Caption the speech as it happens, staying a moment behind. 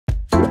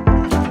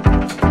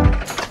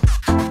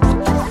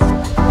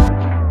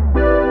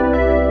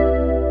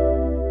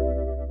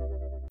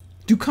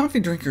coffee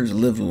drinkers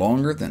live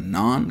longer than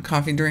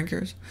non-coffee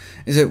drinkers?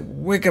 Is it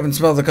wake up and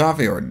smell the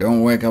coffee, or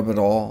don't wake up at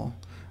all?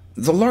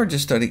 The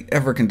largest study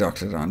ever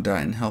conducted on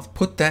diet and health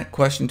put that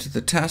question to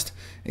the test,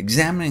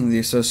 examining the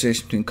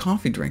association between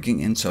coffee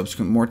drinking and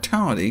subsequent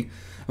mortality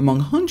among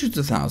hundreds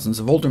of thousands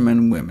of older men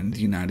and women in the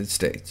United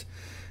States.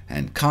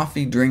 And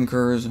coffee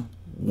drinkers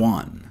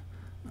won,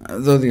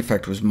 though the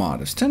effect was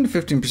modest, 10 to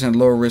 15%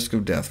 lower risk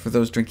of death for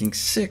those drinking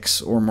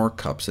 6 or more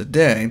cups a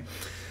day,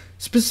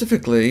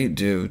 specifically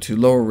due to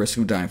lower risk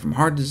of dying from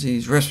heart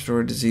disease,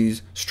 respiratory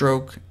disease,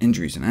 stroke,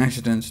 injuries and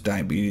accidents,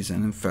 diabetes,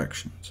 and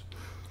infections.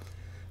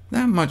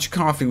 That much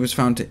coffee was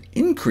found to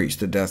increase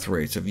the death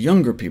rates of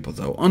younger people,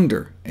 though,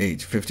 under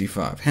age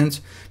 55.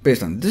 Hence,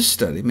 based on this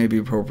study, it may be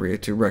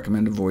appropriate to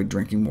recommend avoid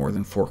drinking more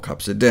than 4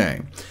 cups a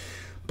day.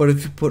 But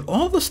if you put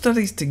all the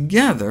studies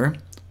together,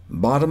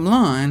 bottom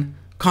line,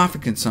 coffee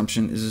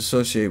consumption is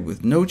associated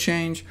with no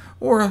change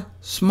or a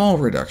small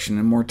reduction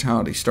in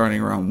mortality, starting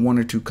around 1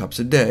 or 2 cups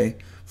a day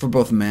for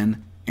both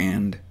men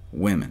and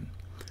women.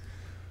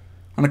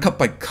 On a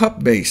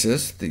cup-by-cup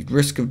basis, the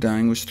risk of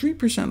dying was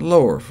 3%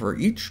 lower for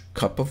each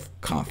cup of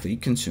coffee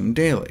consumed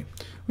daily,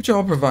 which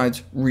all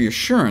provides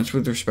reassurance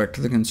with respect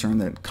to the concern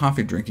that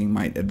coffee drinking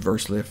might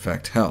adversely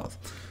affect health.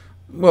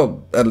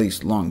 Well, at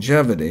least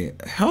longevity.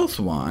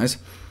 Health-wise,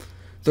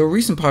 though a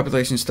recent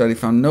population study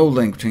found no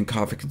link between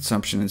coffee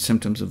consumption and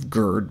symptoms of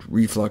GERD,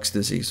 reflux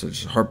disease,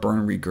 such as heartburn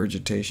and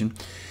regurgitation,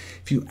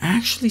 if you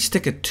actually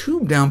stick a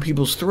tube down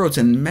people's throats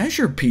and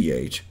measure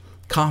pH,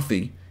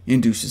 coffee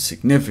induces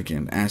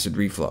significant acid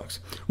reflux,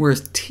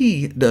 whereas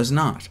tea does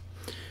not.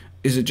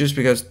 Is it just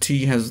because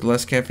tea has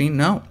less caffeine?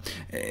 No.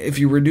 If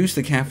you reduce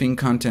the caffeine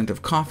content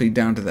of coffee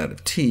down to that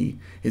of tea,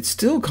 it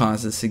still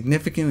causes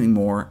significantly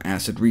more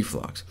acid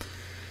reflux.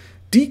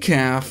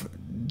 Decaf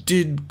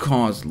did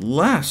cause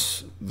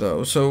less,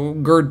 though, so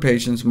GERD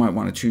patients might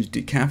want to choose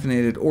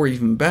decaffeinated, or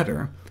even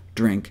better,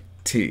 drink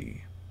tea.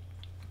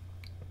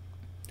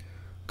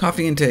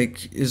 Coffee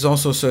intake is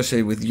also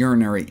associated with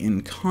urinary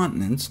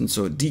incontinence, and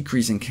so a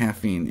decrease in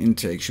caffeine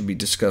intake should be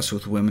discussed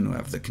with women who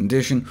have the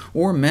condition,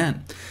 or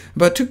men.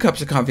 About 2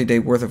 cups of coffee a day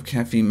worth of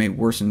caffeine may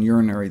worsen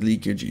urinary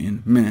leakage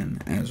in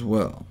men as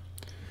well.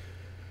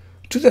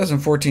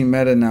 2014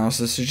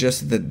 meta-analysis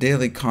suggested that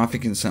daily coffee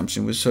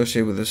consumption was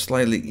associated with a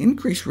slightly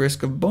increased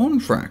risk of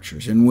bone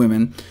fractures in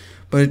women,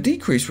 but a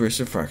decreased risk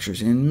of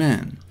fractures in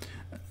men.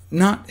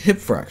 Not hip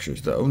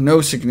fractures, though.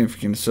 No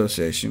significant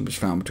association was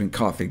found between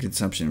coffee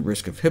consumption and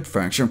risk of hip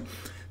fracture,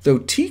 though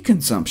tea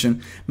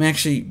consumption may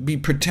actually be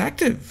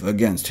protective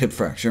against hip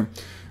fracture,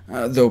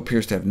 though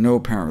appears to have no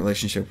apparent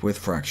relationship with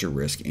fracture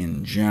risk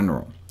in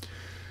general.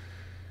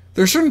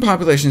 There are certain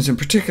populations in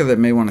particular that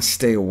may want to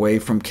stay away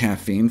from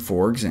caffeine,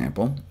 for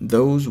example,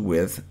 those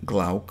with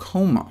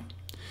glaucoma,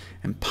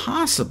 and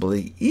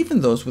possibly even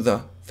those with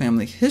a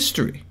family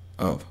history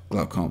of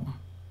glaucoma.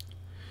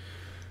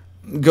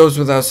 It goes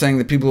without saying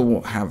that people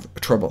who have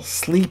trouble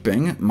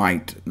sleeping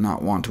might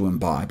not want to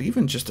imbibe.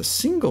 Even just a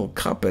single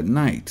cup at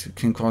night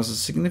can cause a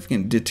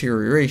significant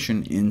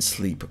deterioration in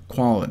sleep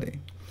quality.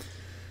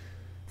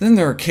 Then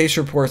there are case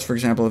reports, for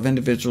example, of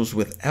individuals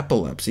with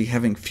epilepsy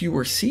having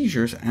fewer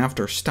seizures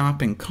after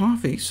stopping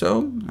coffee,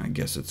 so I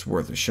guess it's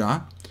worth a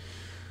shot.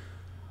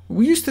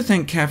 We used to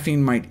think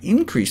caffeine might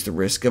increase the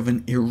risk of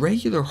an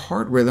irregular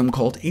heart rhythm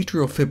called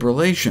atrial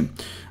fibrillation,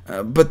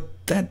 but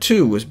that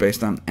too was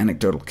based on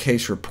anecdotal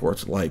case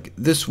reports like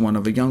this one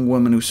of a young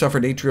woman who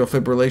suffered atrial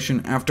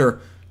fibrillation after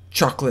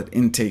chocolate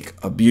intake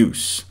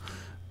abuse.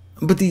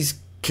 But these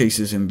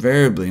cases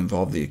invariably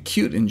involve the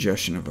acute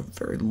ingestion of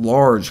very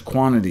large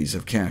quantities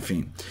of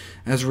caffeine.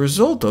 As a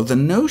result, though, the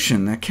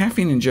notion that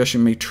caffeine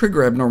ingestion may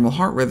trigger abnormal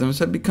heart rhythms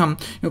had become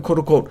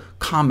quote-unquote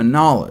common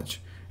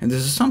knowledge, and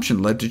this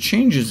assumption led to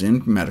changes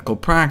in medical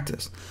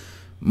practice.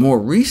 More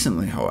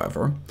recently,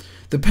 however,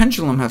 the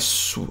pendulum has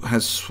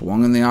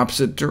swung in the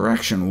opposite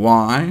direction.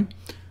 Why?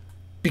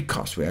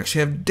 Because we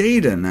actually have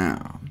data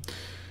now.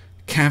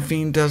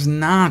 Caffeine does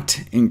not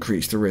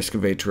increase the risk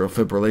of atrial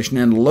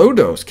fibrillation, and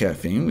low-dose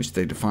caffeine, which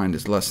they defined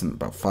as less than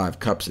about 5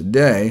 cups a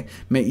day,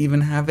 may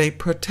even have a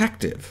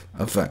protective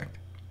effect.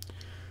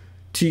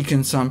 Tea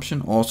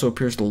consumption also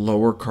appears to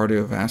lower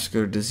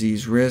cardiovascular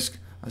disease risk,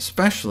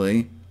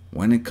 especially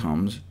when it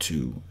comes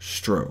to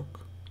stroke.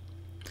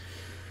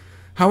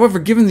 However,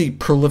 given the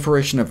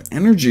proliferation of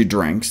energy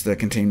drinks that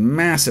contain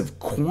massive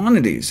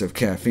quantities of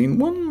caffeine,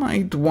 one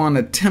might want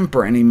to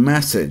temper any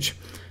message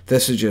that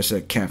suggests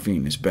that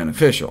caffeine is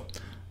beneficial.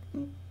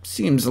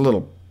 Seems a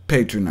little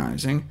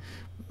patronizing,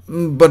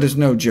 but it's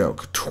no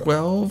joke.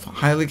 12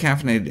 highly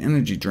caffeinated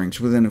energy drinks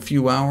within a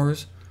few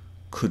hours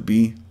could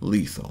be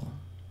lethal.